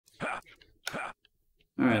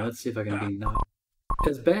Alright, let's see if I can be not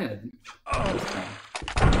as bad this time.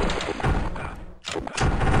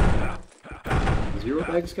 0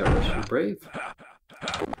 bag scout rush, you're brave.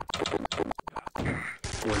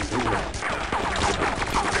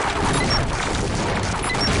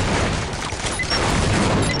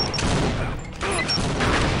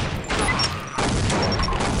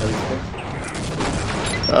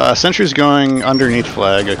 Sentry's going underneath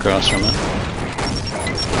flag across from it.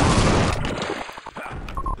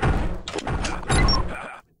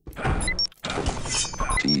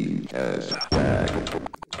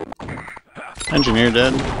 Engineer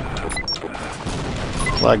dead.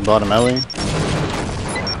 Flag bottom alley.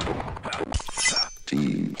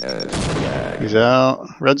 He's out.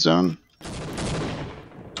 Red zone.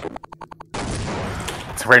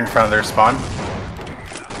 It's right in front of their spawn.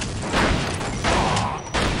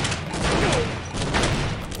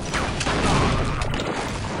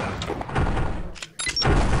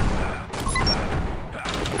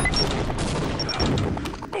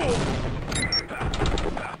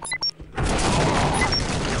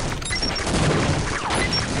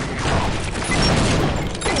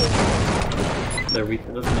 They're weak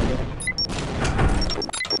to this middle.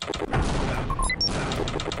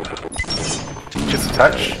 Just a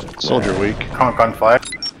touch. Soldier weak. Conk on flag.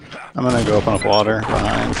 I'm gonna go open up water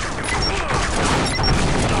behind.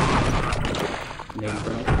 Name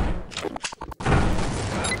bro.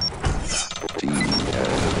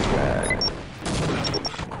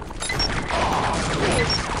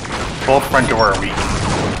 Both front door are weak.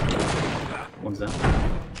 One's down.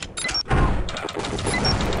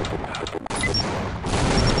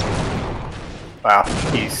 Wow,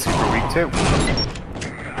 he's super weak too.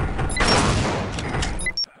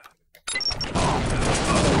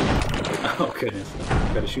 Oh goodness.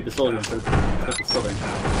 Gotta shoot the soldier instead of the soldier.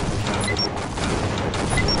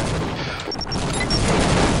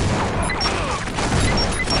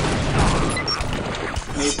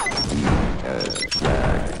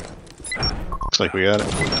 Looks like we got it.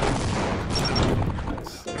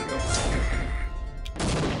 Nice. There we go.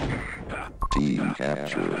 Team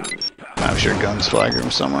capture. I'm sure guns flag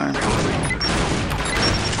room somewhere.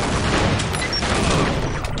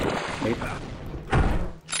 Maybe.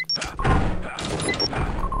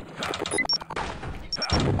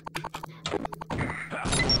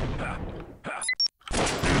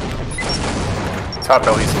 Top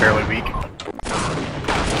belly's fairly weak.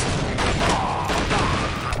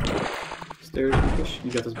 Stairs weakish.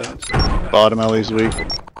 You got this bounce. Bottom alley's weak.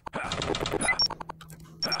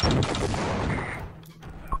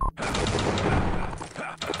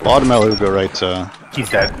 Bottom alley will go right to He's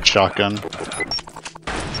dead. shotgun.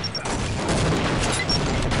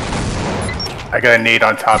 I got a nade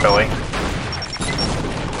on top belly.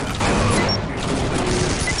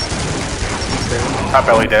 Top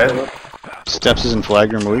belly dead. Steps is in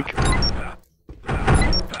flag room weak.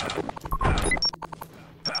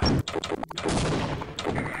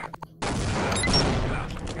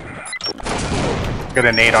 Got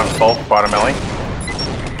a nade on full, bottom alley.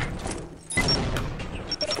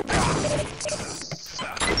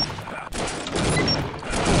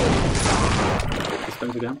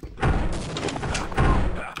 Spins are down.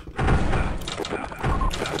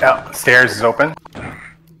 Yeah, stairs is open.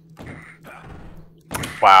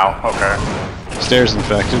 Wow, okay. Stairs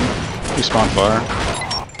infected. We spawn far.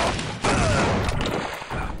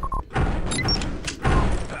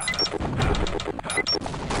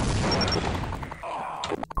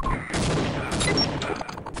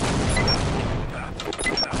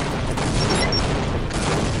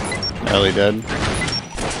 Ellie dead.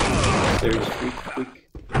 Stairs weak.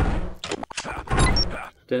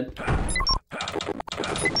 Dead.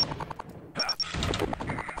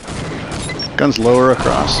 Guns lower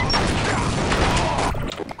across.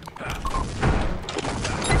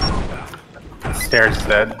 Stairs is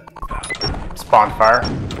dead. Spawn fire.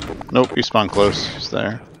 Nope, he spawned close. He's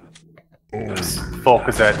there. Folk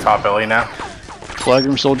is at top belly now. Flag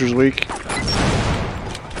room soldier's weak.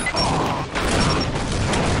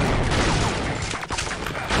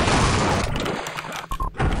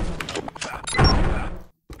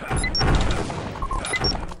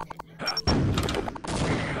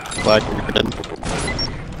 Flag room dead.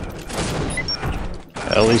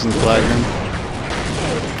 Ellie's in flag room.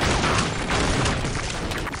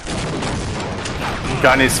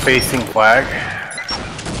 Gun is facing flag.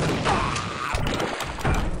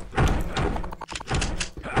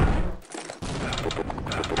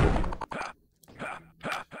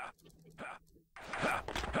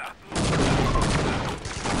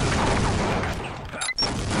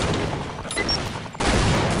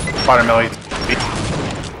 Bottom alley.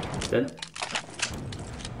 Dead.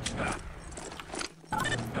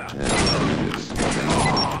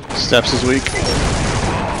 Steps is weak.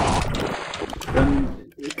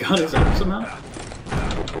 Gun is up somehow.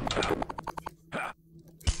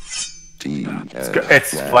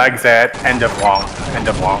 It's flags at end of long. End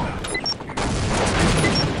of long.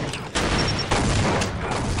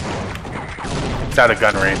 It's out of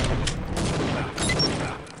gun range.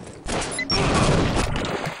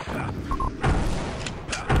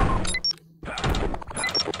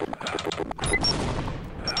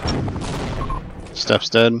 Steps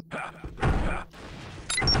dead.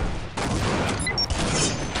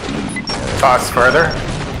 Toss further.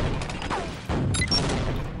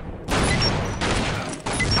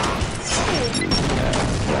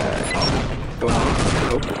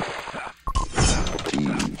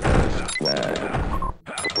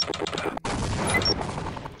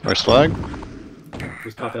 Where's flag?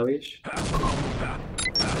 Was top Ellie-ish?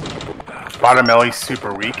 Bottom Ellie's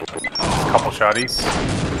super weak. Just a couple shotties.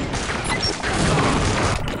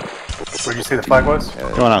 Where'd you say the flag was?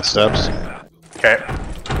 Going out steps. Okay.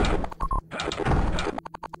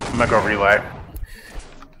 I'm gonna go relay.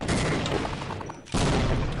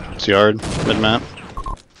 It's yard. Mid map.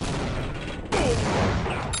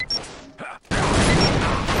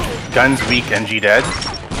 Guns weak, NG dead.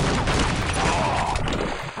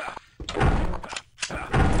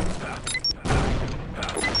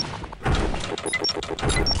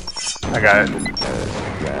 I got it.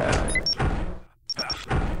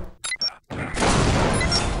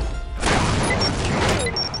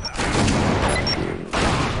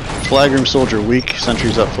 Flag room soldier weak.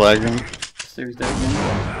 Sentry's up flag room. Stairs dead one.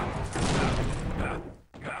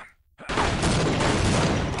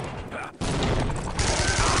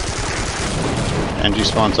 NG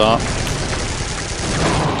spawns off.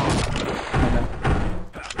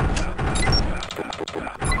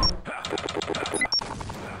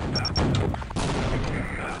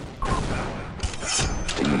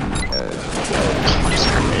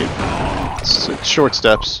 It's short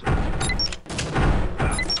steps.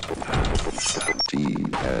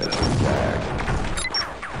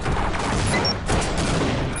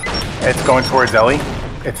 It's going towards Ellie.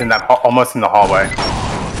 It's in that almost in the hallway.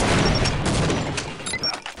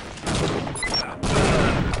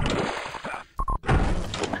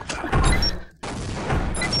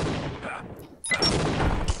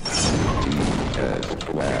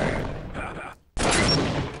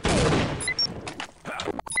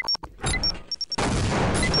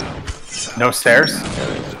 No stairs.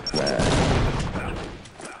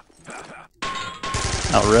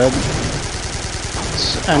 Out red.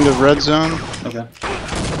 It's end of red zone. Okay.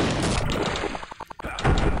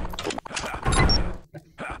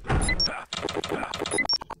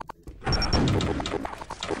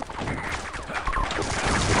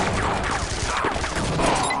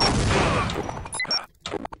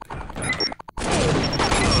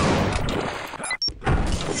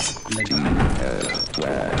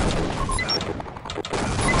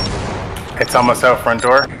 It's almost out front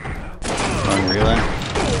door. Going relay.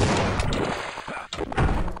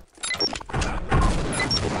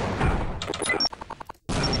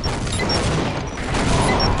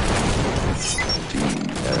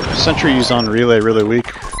 Sentry's on relay really weak.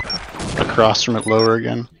 Across from it lower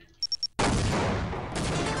again.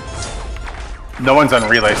 No one's on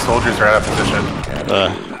relay. Soldiers are out of position.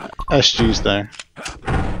 SG's there.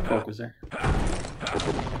 Focus there.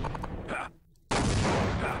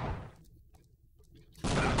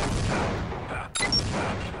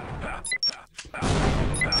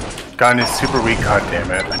 Gun is super weak. God damn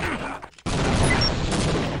it.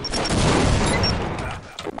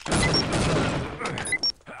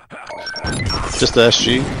 Just the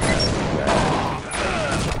SG.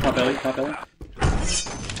 Top Ellie, top Ellie.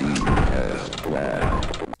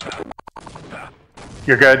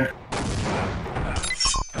 You're good.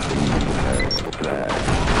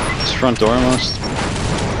 It's front door almost.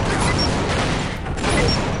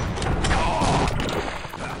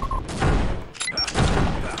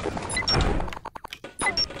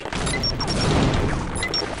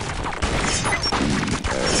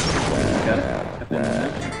 Got it.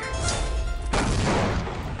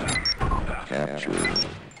 Got that in there.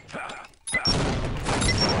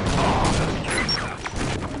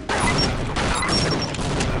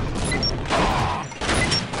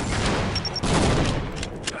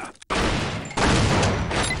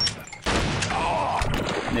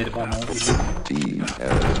 Native on all.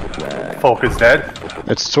 Folk is dead.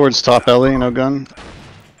 It's towards top alley, no gun.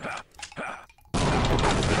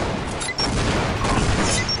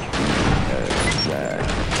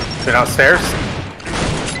 Been downstairs.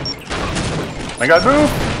 I got move.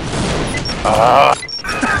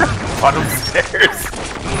 Bottom stairs.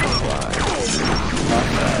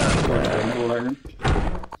 Careful with that room.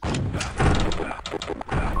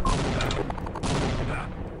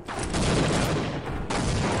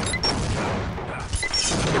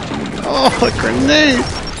 Oh, a grenade!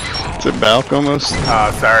 It's a Balk almost.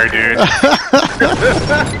 Oh, sorry, dude.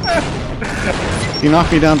 You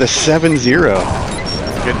knocked me down to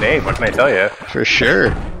 7-0. Good name, what can I tell you? For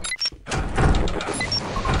sure.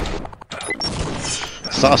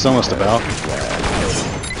 Sauce almost a Balk.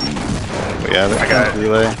 But yeah, I got it.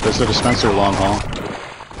 relay. There's a dispenser long haul.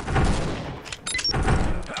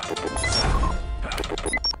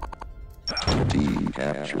 Team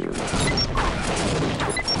captured.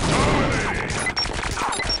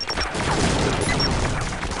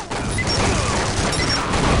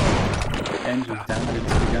 Engine's down. I didn't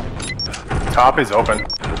see you go. Top is open.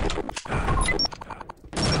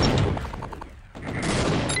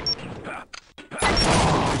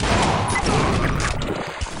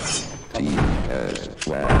 Team has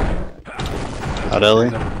flag. Hot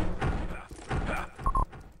Ellie.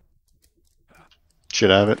 Should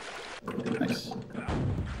have it. Nice.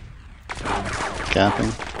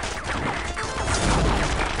 Capping.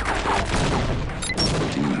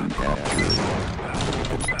 Team captured.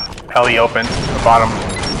 Heli open, the bottom.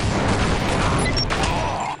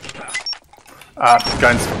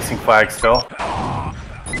 Guns fixing flag still.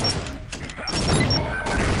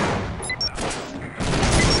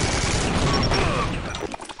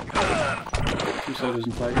 Two soldiers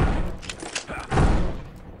in flag.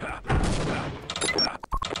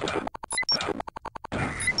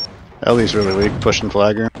 Ellie's really weak, pushing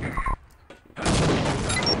flagger.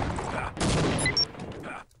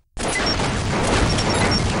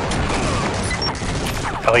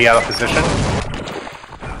 Heli out of position.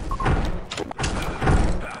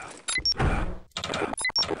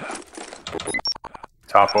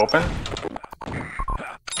 Top open.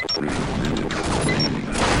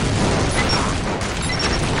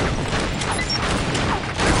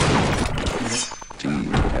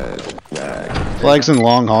 Team has flag. Flag's in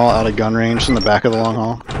long haul, out of gun range, in the back of the long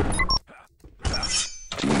haul.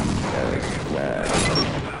 Team has flag.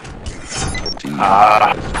 Team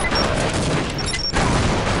Ah.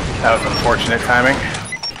 That was unfortunate timing.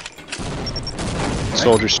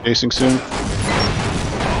 Soldiers chasing soon.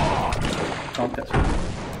 Contest.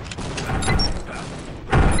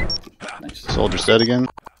 Nice. Soldier's dead again.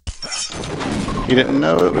 He didn't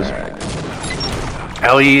know it was.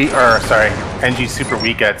 Ellie, or sorry, NG super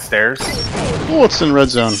weak at stairs. Oh, it's in red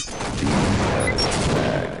zone.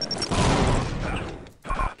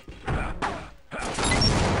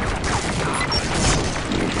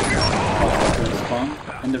 Spawn.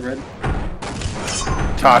 End of red.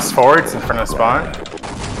 Toss forwards in front of spawn.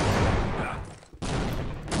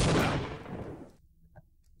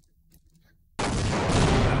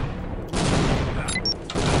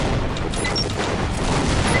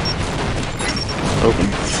 Open.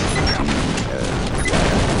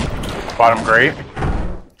 Bottom grave.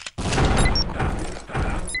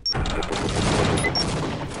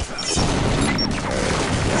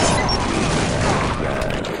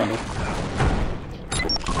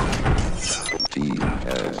 Team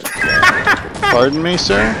has flag. Pardon me,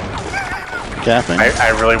 sir? Capping? I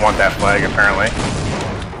really want that flag, apparently.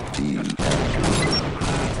 Team captured.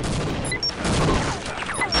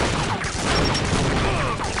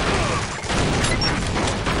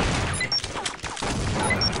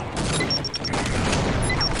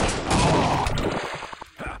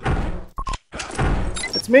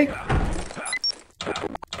 It's me.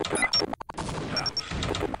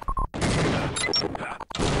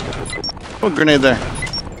 Oh, grenade there.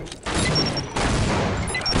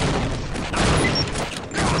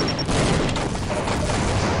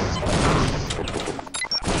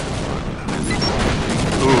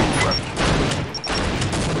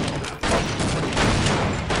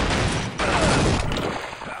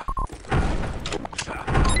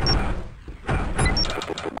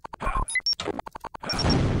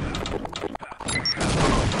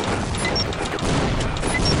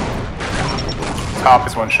 Top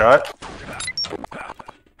is one shot.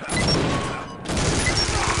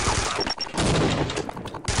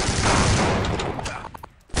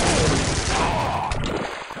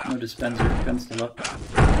 No dispenser. Gun's still up.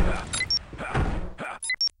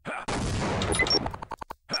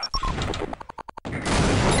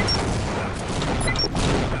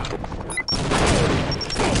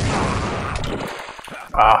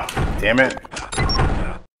 Ah, damn it.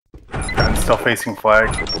 Gun's still facing flag.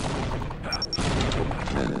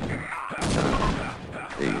 10, 9,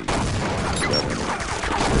 8, 7,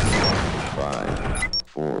 5,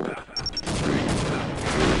 4, 3, 2.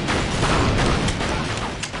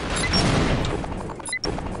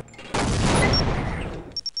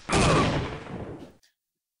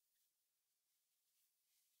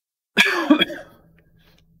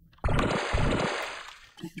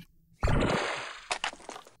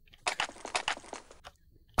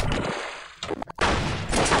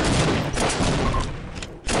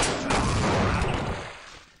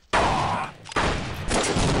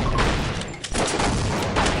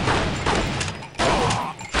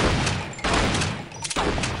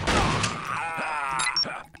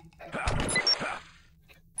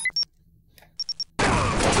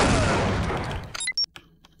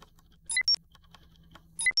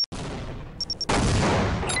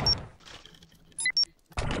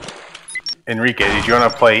 Enrique, did you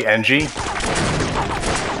want to play NG?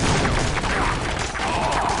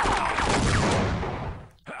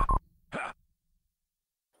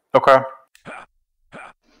 Okay.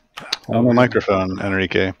 On the microphone,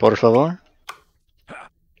 Enrique. Por favor.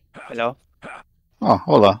 Hello. Oh,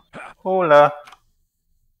 hola. Hola.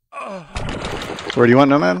 So where do you want,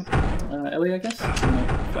 Nomad? Ellie, I guess?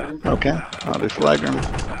 Okay, I'll do flag room.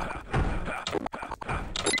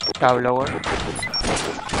 Cow lower.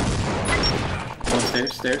 One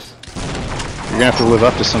stairs. You're gonna have to live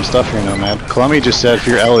up to some stuff here, Nomad. Clummy just said if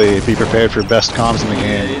you're Ellie, be prepared for best comms in the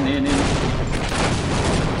game. In.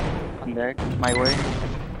 On deck. My way.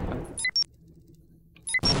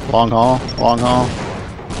 Long haul.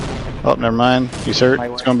 Oh, never mind. He's hurt.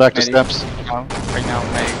 He's going back to steps. No, right now,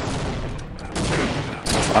 medic.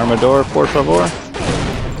 Armador, por favor.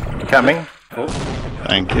 Coming. Oh,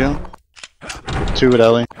 Thank you. 2 at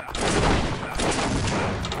Ellie.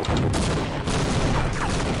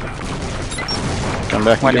 Come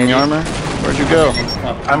back and give me armor. Where'd you go?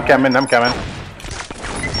 I'm coming.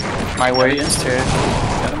 My way is stairs.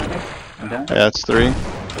 I'm down. Yeah, that's 3.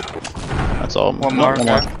 That's all. One No,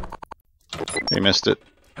 more. He missed it.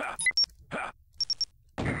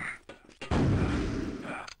 I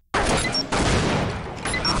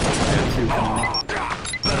have 2 coming.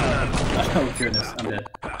 Oh goodness, I'm dead.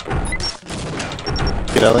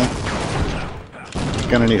 Get Ellie.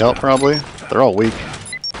 Gonna need help probably. They're all weak.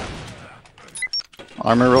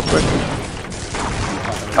 Armor real quick.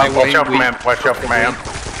 Watch out for my amp.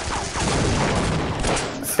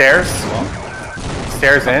 Stairs.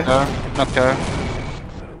 Stairs in. Knocked her.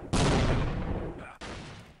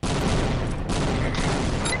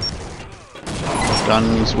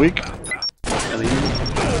 Gun's weak. Ellie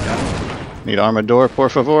in. Need armador, por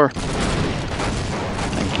favor.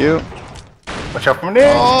 Thank you. Watch out for me.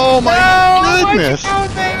 Oh my goodness!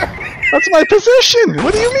 That's my position!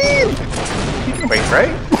 What do you mean? You can wait,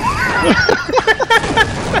 right?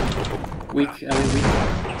 Weak, Ellie, weak.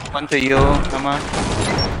 One to you, Nama.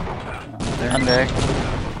 There. On deck.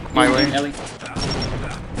 My way. Ellie.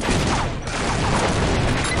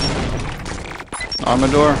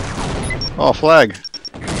 Armador. Oh, flag.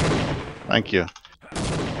 Thank you.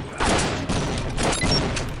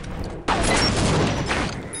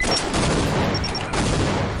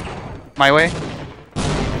 My way.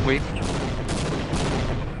 Weak.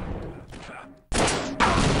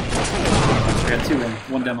 I got 2 in,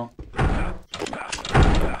 1 demo.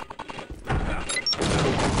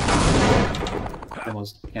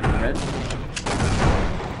 Demo's camping red.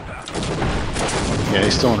 Yeah,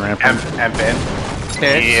 he's still in ramp. Amp in.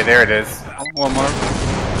 Stairs. Yeah, there it is. One more.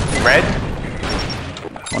 Red.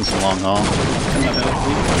 One's a long haul. Coming up, Ellie,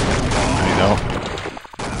 weak. There you go.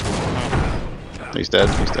 He's dead.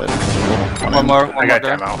 One in. more. I One got more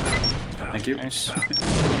there. demo. Thank you. Nice.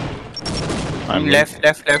 I'm Left.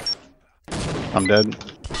 I'm dead.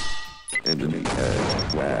 Enemy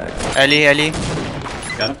has flag. Ellie.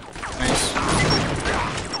 Got him. Nice.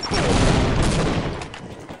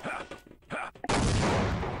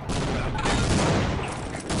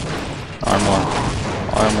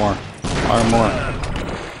 Armor.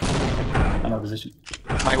 I'm out of position.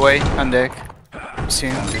 My way. On deck. See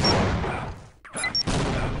him.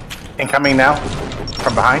 Incoming now.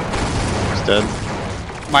 From behind. He's dead.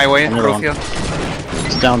 My way. Another one. Profield.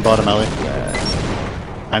 He's down bottom, Ellie.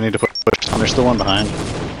 I need to push. There's still one behind.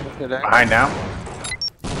 Behind now.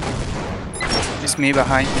 It's me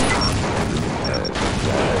behind.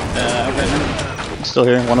 Red. Still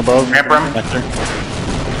here. One above. Ramp room. Vector.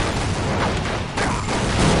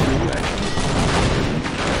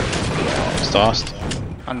 He's tossed.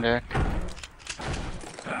 On deck.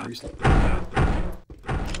 Reset.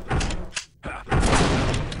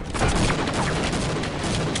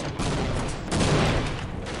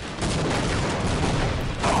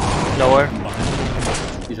 Lower. I'm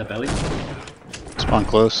behind. He's up, Ellie. Spawn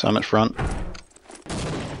close. I'm at front.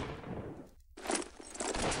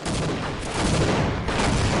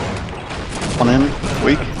 One in.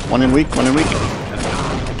 Weak. One in weak.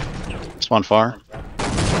 Spawn far.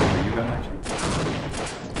 Where you going, actually?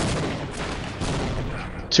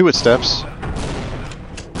 2 at steps.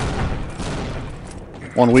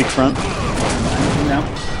 1 weak front. Now.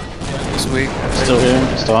 It's weak. Still here.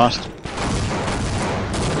 It's tossed.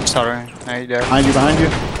 Sorry. I there. Behind you.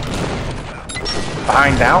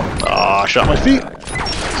 Behind now. Ah, shot my feet.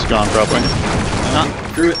 It's gone probably.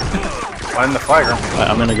 Through it. One in the flag room.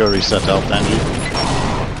 I'm gonna go reset to health, Angie.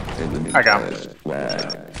 Enemy I got him. has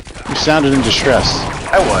flag. You sounded in distress.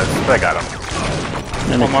 I was, but I got him.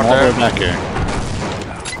 Let me One more come all the way there. back here.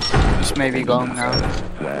 It's maybe gone now.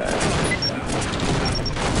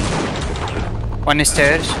 One is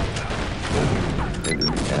stairs.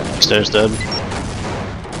 Enemy at Stairs dead.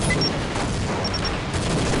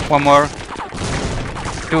 One more.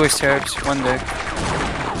 Two is stairs. One deck.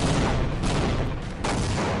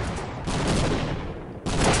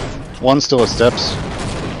 One still at steps.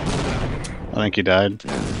 I think he died.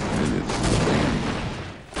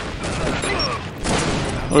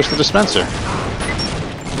 Where's the dispenser?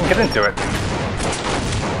 Get into it.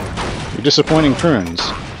 You're disappointing Prunes.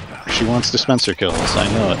 She wants dispenser kills, I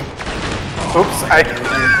know it. Oops, I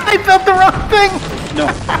felt the wrong thing! No.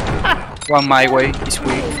 One my way. He's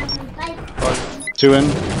weak. 2 in,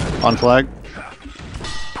 on flag.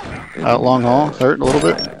 Out long hall, hurt a little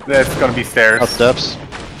bit. That's gonna be stairs. Up steps.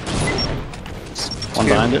 One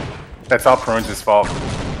behind it. That's all Prunes' fault.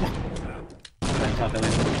 Behind top alley.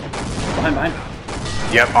 Behind.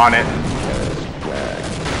 Yep, on it.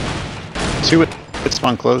 2 it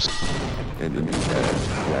spawn close. enemy at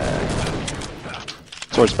flag.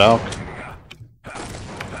 Towards Balk.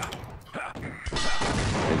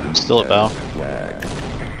 Enemy Still at Balk. flag.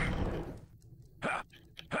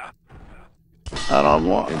 I don't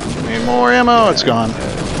want any more ammo, it's gone.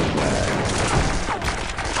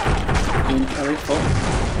 In alley, full.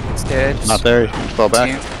 Stairs. Not there, he fell back.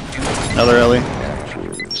 Team. Another Ellie.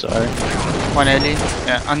 Sorry. One alley.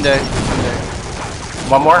 Yeah, under.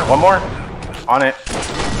 One more. On it.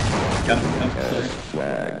 Got him. No, sorry.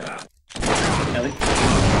 Flag. Ellie.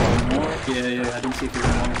 One more. Yeah. I didn't see if you were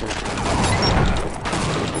in long for.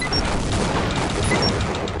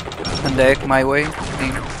 One deck. My way.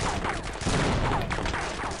 Team.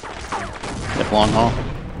 Yep, long haul.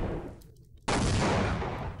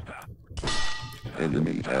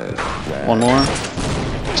 Enemy at flag. One more.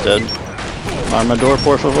 He's dead. Armador,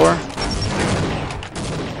 por favor.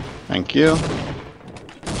 Thank you.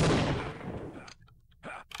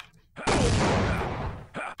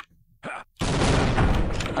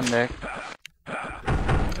 One deck.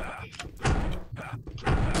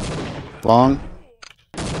 Long.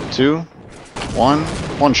 2. 1.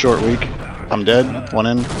 1 short weak. I'm dead. 1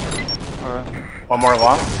 in. Or One more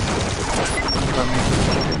long.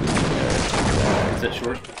 Is that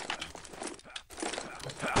short?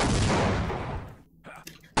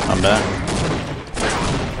 I'm back.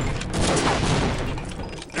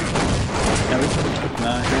 Ellie.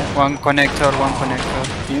 Nah, yeah. one connector.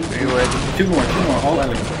 Team. Are you ready? Two more. All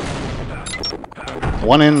alley.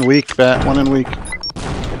 1 in weak, bat. 1 in weak.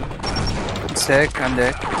 Deck. One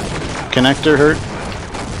deck. Connector hurt.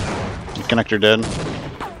 Connector dead.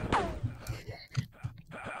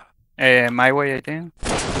 My way, I think.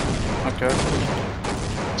 Okay.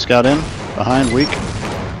 Scout in. Behind, weak.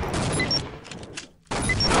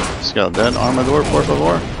 Scout dead. Armador, por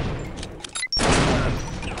favor.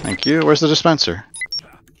 Thank you. Where's the dispenser?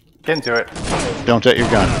 Get into it. Don't jet your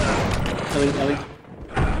gun. Ellie.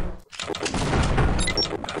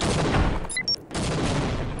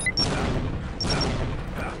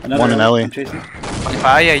 Another One in Ellie. I'm chasing. One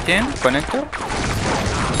pie, I think. Connector.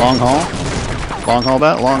 Long haul. Long haul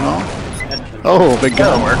bat. Long haul. Oh, big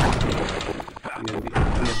That'll gun. work.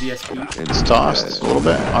 We have VSP. It's tossed a little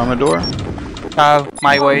bit. Armador.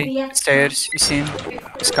 My way. Stairs. Is in.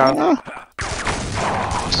 Scout. Ah.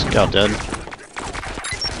 Scout dead.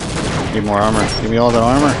 Need more armor. Give me all that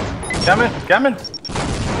armor. Coming.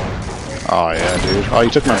 Oh yeah, dude. Oh, you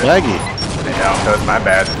took my baggie. Yeah, that was my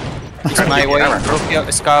bad. It's my way.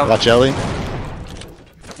 Rookie. Scout. Watch Ellie. Yeah,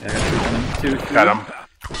 I got two coming. Two. Got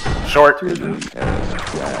him. Short. Enemy at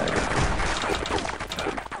flag.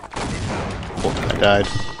 I died.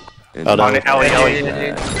 Oh, On no. it,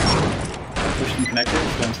 Ellie. Pushing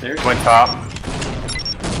connector. Downstairs. Went top.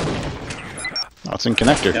 Oh, it's in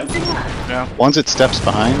connector. Yep. One's at steps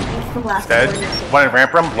behind. Dead. One in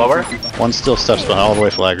ramp room. Lower. One's still steps behind, all the way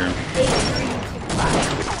flag room.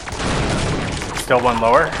 Still one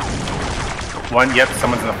lower. One. Yep.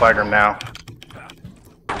 Someone's in the flag room now.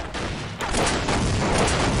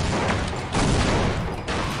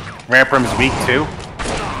 Ramp room's weak too.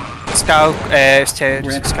 Scout. Stairs.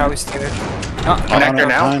 Ramp. Scout is stairs. No. Connector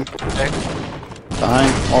now.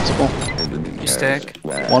 Behind, multiple. Enemy Is at deck.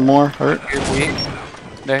 flag. One more, hurt. You're weak.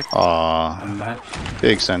 Deck. Aw, I'm back.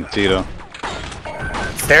 big sentito.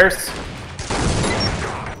 Stairs.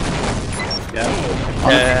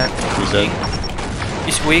 Yeah. He's dead.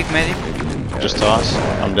 He's weak, medic. Just toss.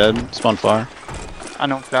 I'm dead. Spawn fire. I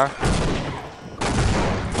know, flag.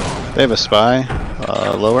 They have a spy.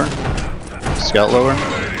 Lower. Scout lower.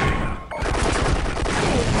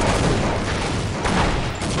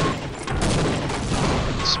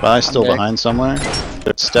 Spy still Okay. behind somewhere.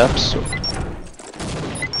 There's steps.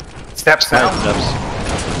 Steps now. Steps.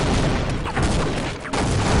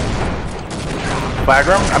 Flag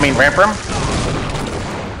room? I mean ramp room?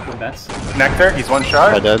 Good bets. Nectar, he's one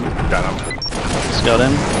shot. I dead. Got him. Scout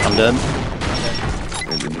in. I'm dead.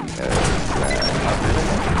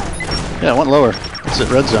 Yeah, it went lower. It's at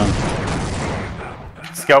red zone.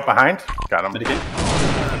 Scout behind. Got him. Mitigate.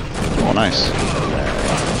 Oh, nice.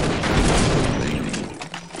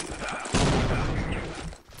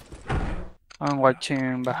 I'm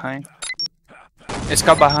watching behind.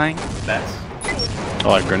 Scout behind. Bets.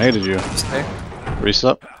 Oh, I grenaded you. Stay.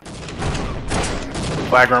 Reset.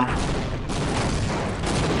 Flag room.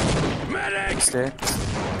 Stay.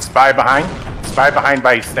 Spy behind. Spy behind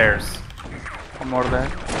by stairs. One more there.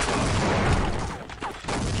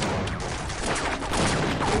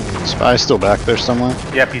 Spy's still back there somewhere.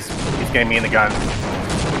 Yep, he's getting me in the gun.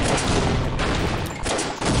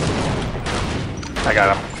 I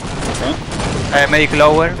got him. Medic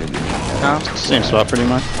lower. No. Same spot pretty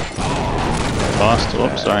much. Lost.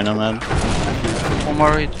 Oops, sorry, Nomad. One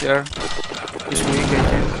more right there. This weak, I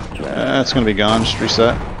think. It's gonna be gone. Just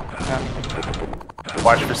reset.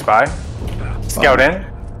 Watch for spy. Scout in.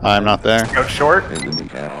 I'm not there. Scout short. Enemy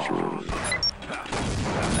captured.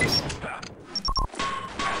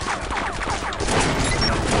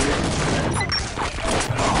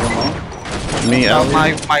 Me, No,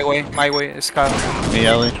 Ellie. my way, Scout. Me,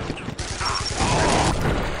 Ellie.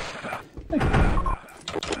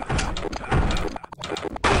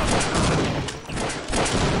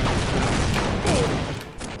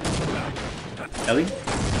 Ellie?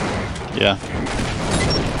 Yeah.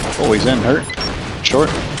 Oh, he's in. Hurt. Short.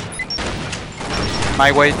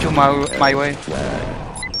 My way to my way.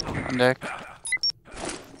 On deck.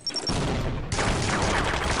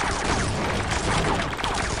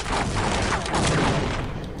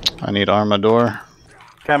 I need Armador.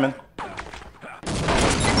 Coming.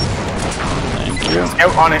 Thank you.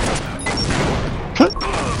 Scout on it.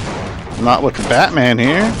 Not with the Batman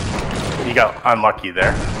here. You got unlucky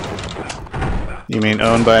there. You mean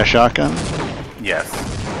owned by a shotgun? Yes.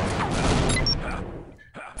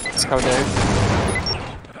 Scout there.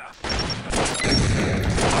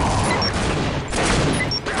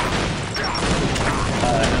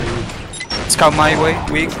 Scout my way,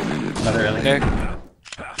 weak. Another Ellie. Deck.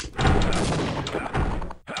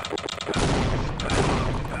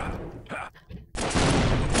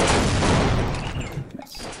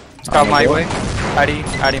 Scout my way.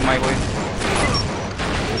 Addy my way.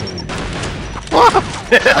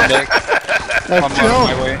 On deck. One more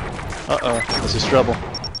my way. Uh-oh. This is trouble.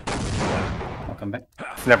 I'll come back.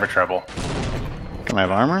 It's never trouble. Can I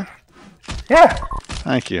have armor? Yeah.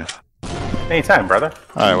 Thank you. Anytime, brother.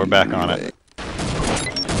 Alright, we're back on it.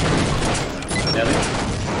 Ellie.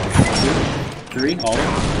 2, 3, all in.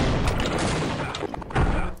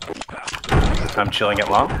 I'm chilling it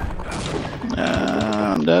long.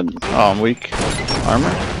 I'm dead. Oh, I'm weak.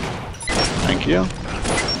 Armor. Thank you.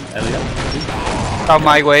 Ellie up. Scout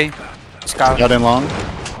my way. Scout. Got in long.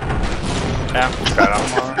 Yeah. Got him.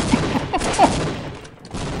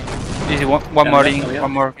 Easy, one more ring,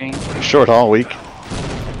 one more ring. Short haul, weak.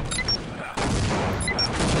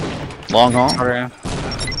 Long haul. Sorry.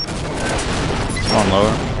 Going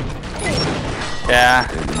lower. Yeah.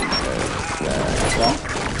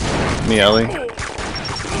 Me, Ellie.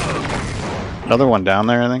 Another one down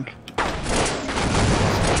there, I think.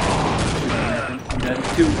 I'm dead.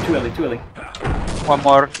 2 Ellie, 2 Ellie. One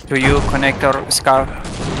more to you, connector, Scout.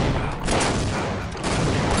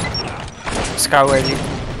 Scout ready.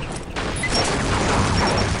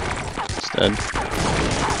 It's dead.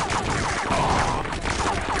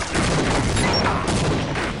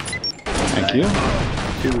 Thank you.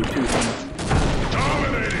 2.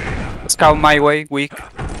 Scout my way, weak.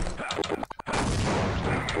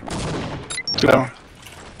 Two down.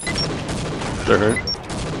 They're hurt.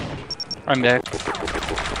 I'm dead.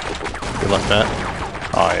 Good luck, Pat.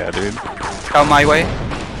 Oh, yeah, dude. Scout my way.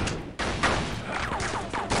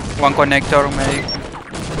 One connector, medic.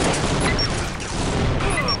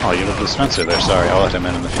 Oh, you left the Spencer there. Sorry, I'll let him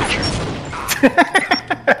in the future.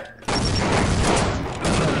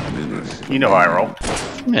 You know I roll.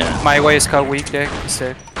 Yeah. My way, Scout weak, deck.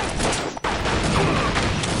 Sick.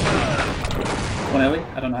 1 Ellie.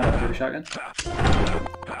 I don't know how to operate a shotgun.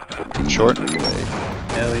 Short.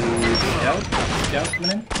 Ellie. Scout. Scout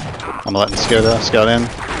coming in. I'm letting Scout in.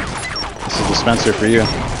 This is the Spencer for you.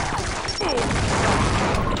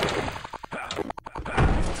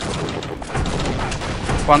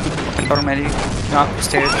 One connector, medic. No,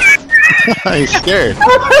 stairs. He's scared.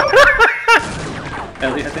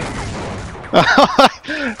 Ellie, I think.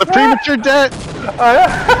 The premature death.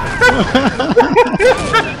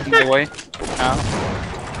 My way. Now.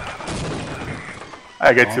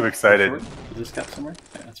 I get too excited. Short. Is this cap somewhere?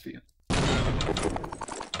 Yeah, that's for you.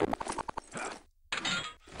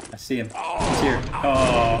 I see him. He's here.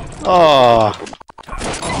 Oh. Oh,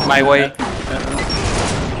 My way.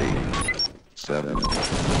 7, 6,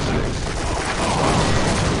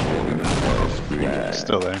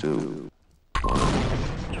 still there. 2,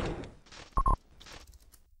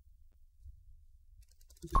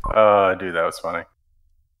 Dude, that was funny.